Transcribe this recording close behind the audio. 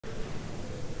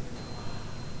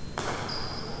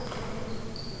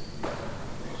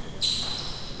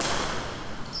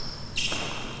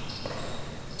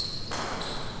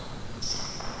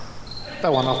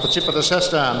That one off the tip of the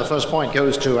cesta, and the first point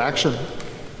goes to Action.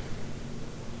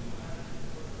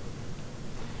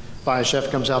 Fire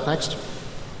Chef comes out next.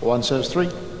 1 serves 3.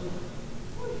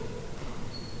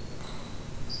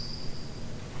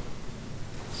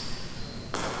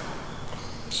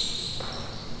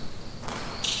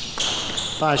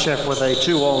 Fire Chef with a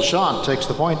 2-all shot takes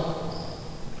the point.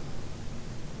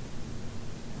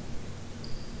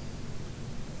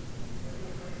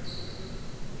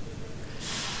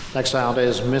 Next out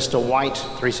is Mr. White,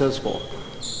 3 serves 4.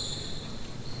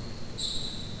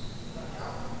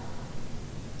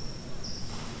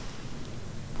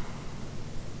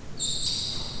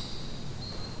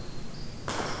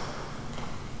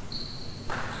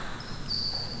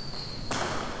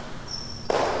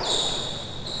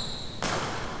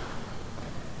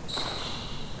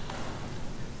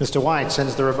 Mr. White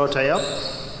sends the rebote up.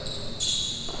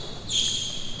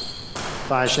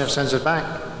 Fire Chef sends it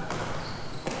back.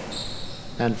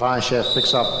 And Fire Chef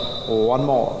picks up 1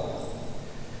 more.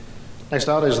 Next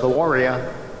out is the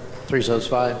Warrior, 3 serves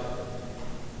 5.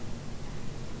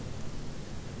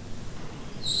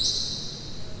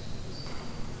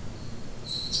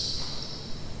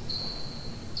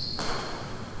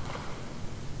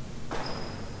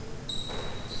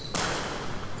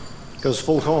 Goes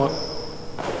full court.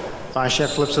 Fire Chef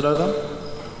flips it over.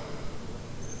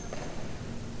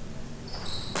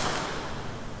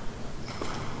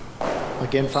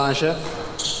 Again, Fire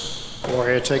Chef.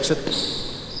 Warrior takes it.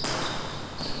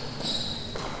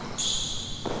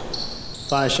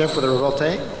 Fire Chef with a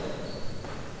revolte.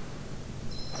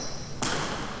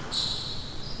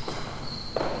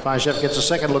 Fire Chef gets a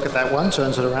second look at that one,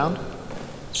 turns it around.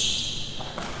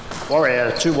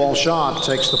 Warrior, 2-wall shot,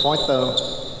 takes the point though.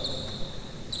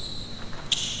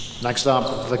 Next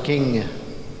up, the King,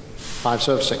 5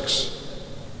 serve 6.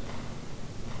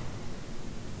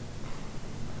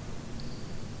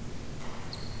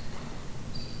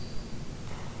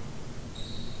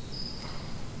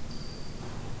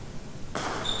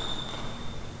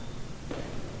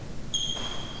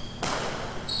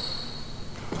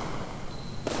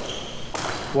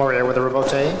 Warrior with a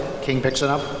rebote. King picks it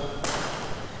up.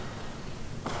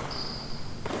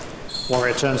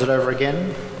 Warrior turns it over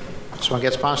again. This one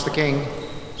gets past the King.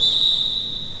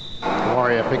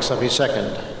 Warrior picks up his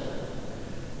second.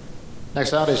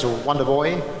 Next out is Wonder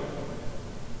Boy.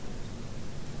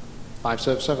 5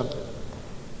 serve 7.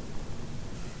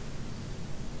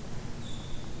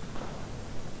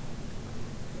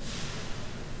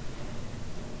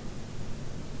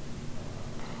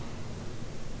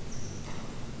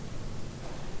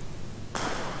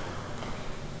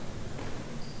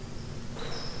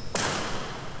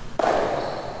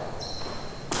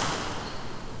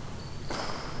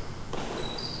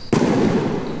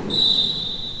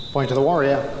 Point to the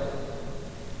Warrior.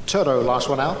 Toto, last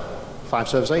one out. 5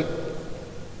 serves 8.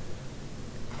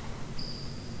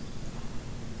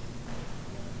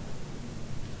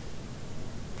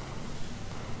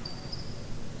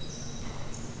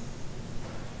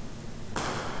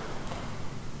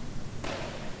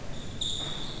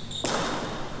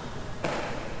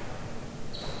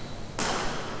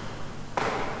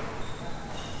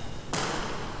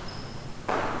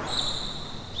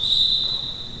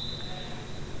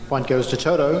 Point goes to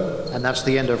Toto, and that's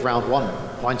the end of round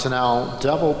 1. Points are now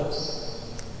doubled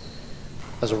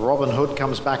as Robin Hood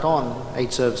comes back on,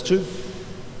 8 serves 2.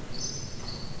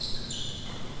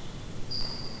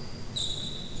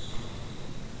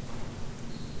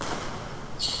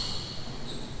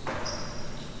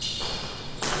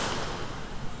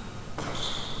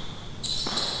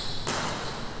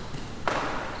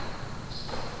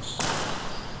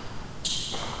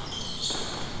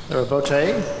 The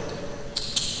rebote.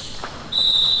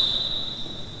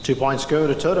 2 points go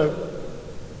to Toto.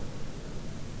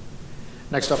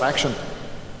 Next up, Action.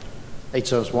 8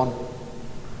 serves 1.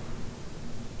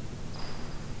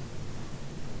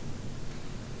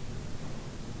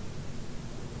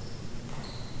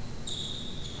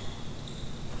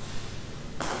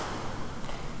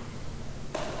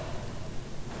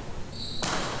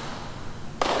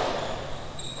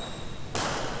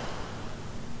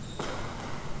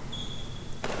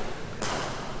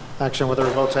 Action with a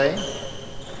revolte.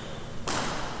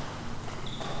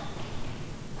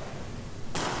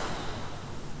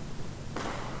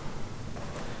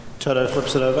 Toto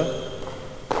flips it over.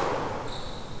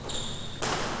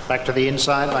 Back to the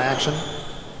inside by Action.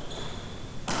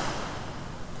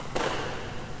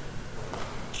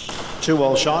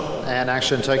 Two-wall shot, and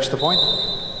Action takes the point.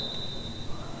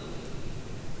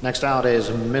 Next out is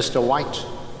Mr. White,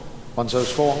 1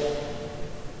 serves 4.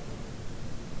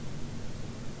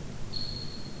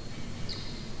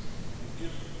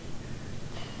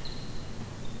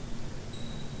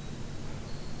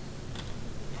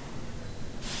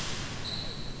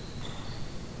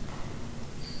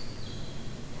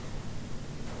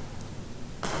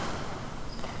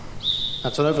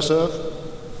 That's an overserve.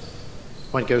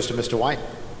 Point goes to Mr. White.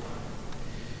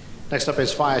 Next up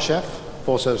is Fire Chef,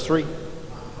 4 serves 3.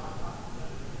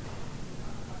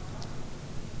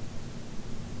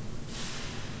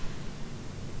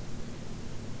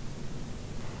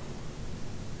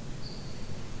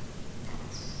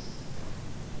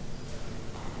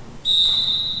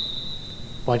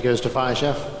 Point goes to Fire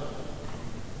Chef.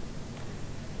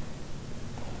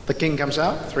 The king comes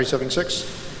out, 3 serving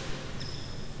 6.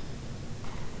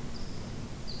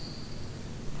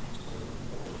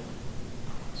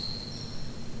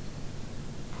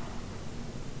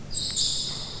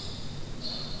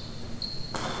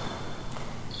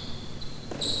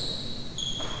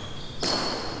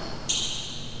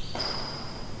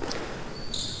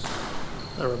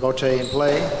 The rebote in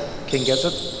play, king gets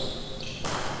it.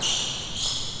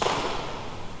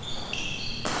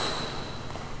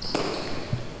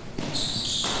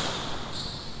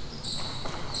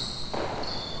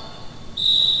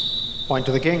 Point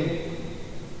to the king.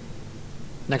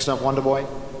 Next up, Wonder Boy.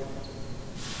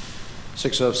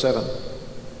 6 serve 7.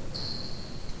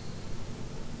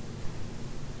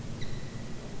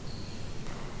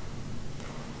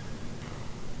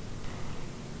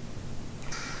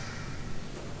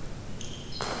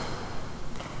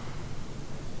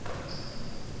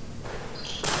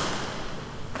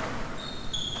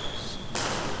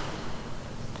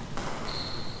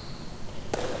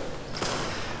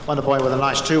 Wonder Boy with a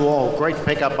nice 2-all. Great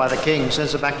pickup by the king.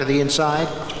 Sends it back to the inside.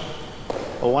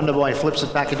 Well, Wonder Boy flips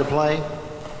it back into play.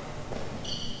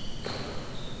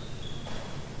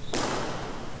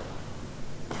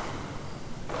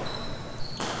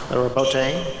 The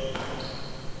rebote.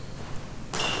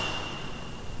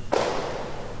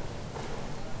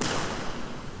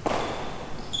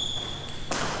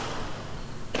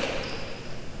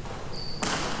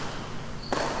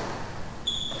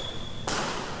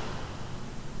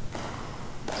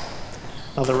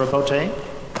 Another rebote.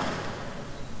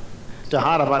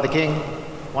 Tejada by the king.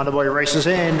 Wonder Boy races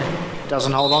in,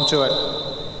 doesn't hold on to it.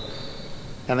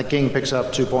 And the king picks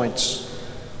up 2 points.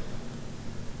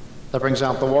 That brings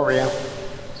out the warrior.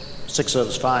 6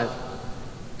 serves 5.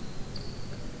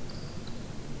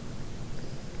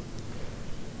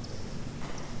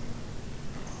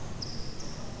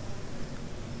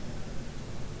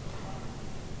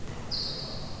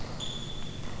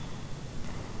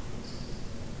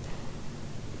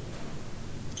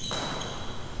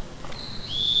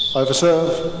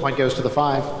 Overserve, point goes to the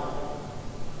 5.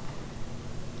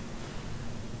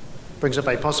 Brings up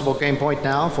a possible game point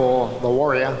now for the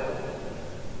warrior,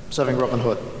 serving Robin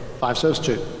Hood. 5 serves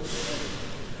 2.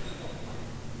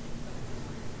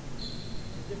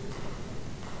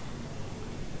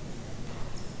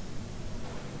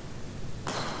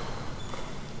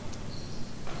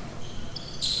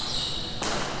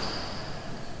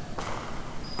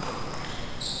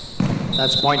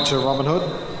 That's point to Robin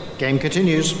Hood. Game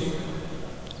continues.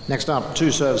 Next up, 2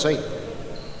 serves 8.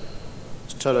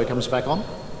 Toto comes back on.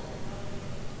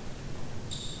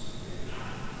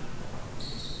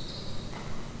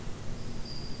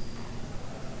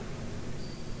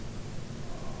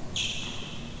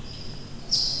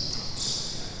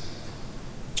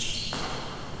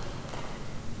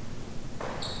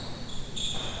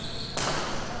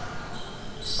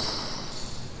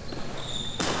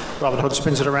 Robin Hood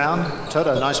spins it around.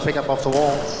 Toto, nice pickup off the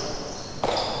wall.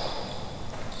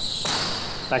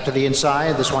 Back to the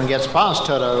inside. This one gets past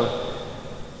Toto.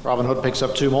 Robin Hood picks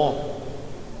up 2 more.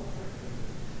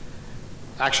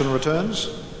 Action returns.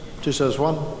 2 serves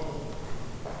 1.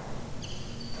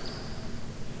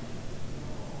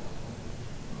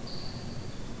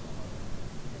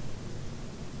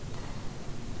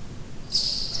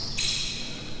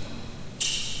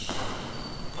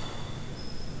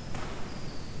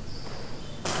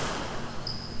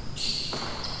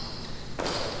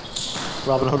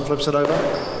 Robin Hood flips it over.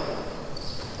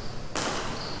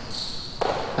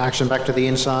 Action back to the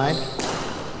inside.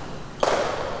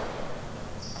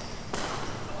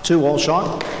 2-wall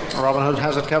shot. Robin Hood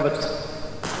has it covered.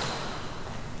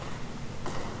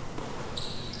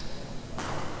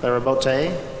 The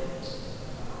rebote.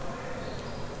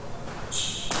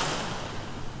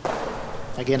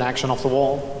 Again, action off the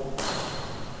wall.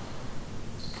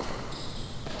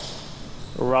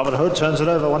 Robin Hood turns it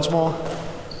over once more.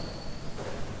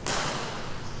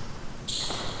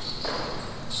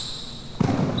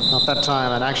 Not that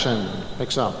time, and action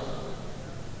picks up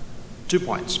 2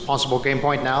 points. Possible game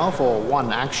point now for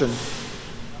 1 action.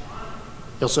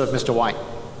 He'll serve Mr. White.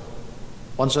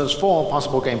 1 serves 4,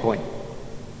 possible game point.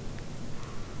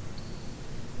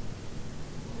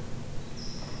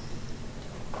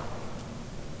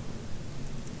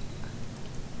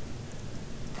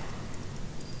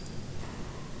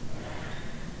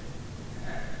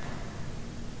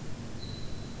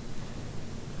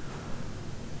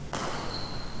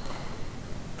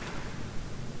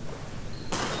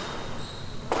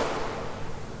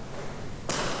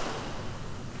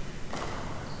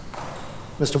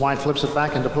 Mr. White flips it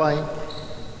back into play.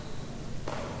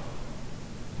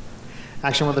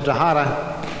 Action with the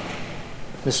Dahara.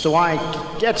 Mr.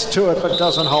 White gets to it but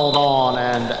doesn't hold on,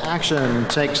 and Action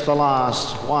takes the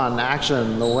last one.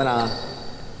 Action, the winner.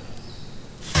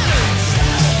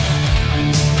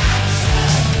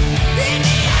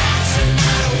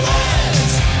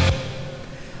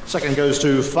 Second goes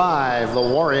to 5, the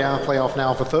Warrior. Playoff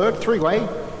now for third, three-way.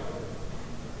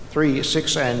 3,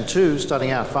 6, and 2,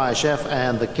 starting out Fire Chef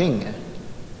and the King.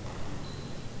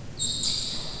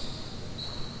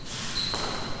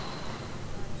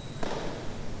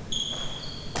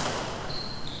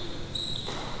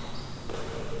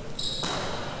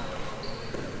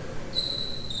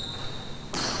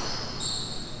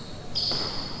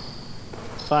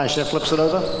 Fire Chef flips it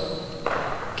over.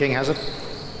 King has it.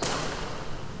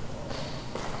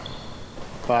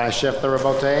 Fire Chef the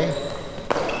rebote.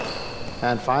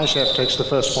 And Fire Chef takes the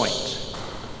first point.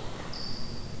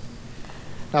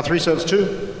 Now 3 serves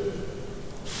 2.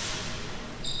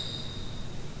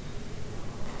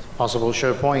 Possible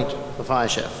show point for Fire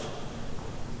Chef.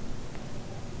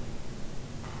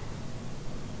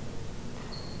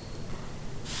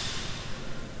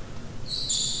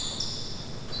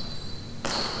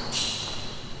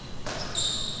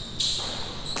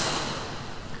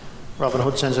 Robin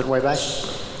Hood sends it way back.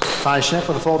 Fire Chef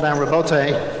with a fall down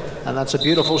rebote, and that's a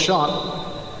beautiful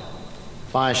shot.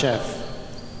 Fire Chef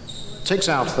takes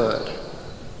out third.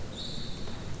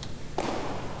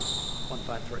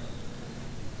 1-5-3.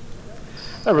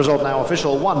 The result now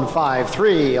official,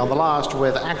 1-5-3 on the last,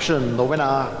 with Action the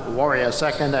winner, Warrior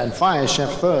second, and Fire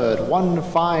Chef third.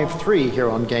 1-5-3 here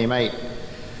on Game 8.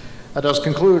 That does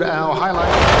conclude our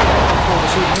highlight for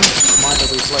this evening. Reminder,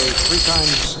 we play 3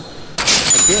 times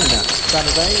again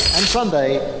Saturday and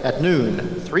Sunday at noon,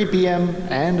 3 p.m.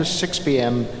 and 6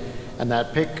 p.m. And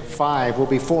that pick 5 will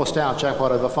be forced out,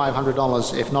 jackpot over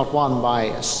 $500 if not won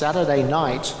by Saturday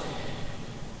night.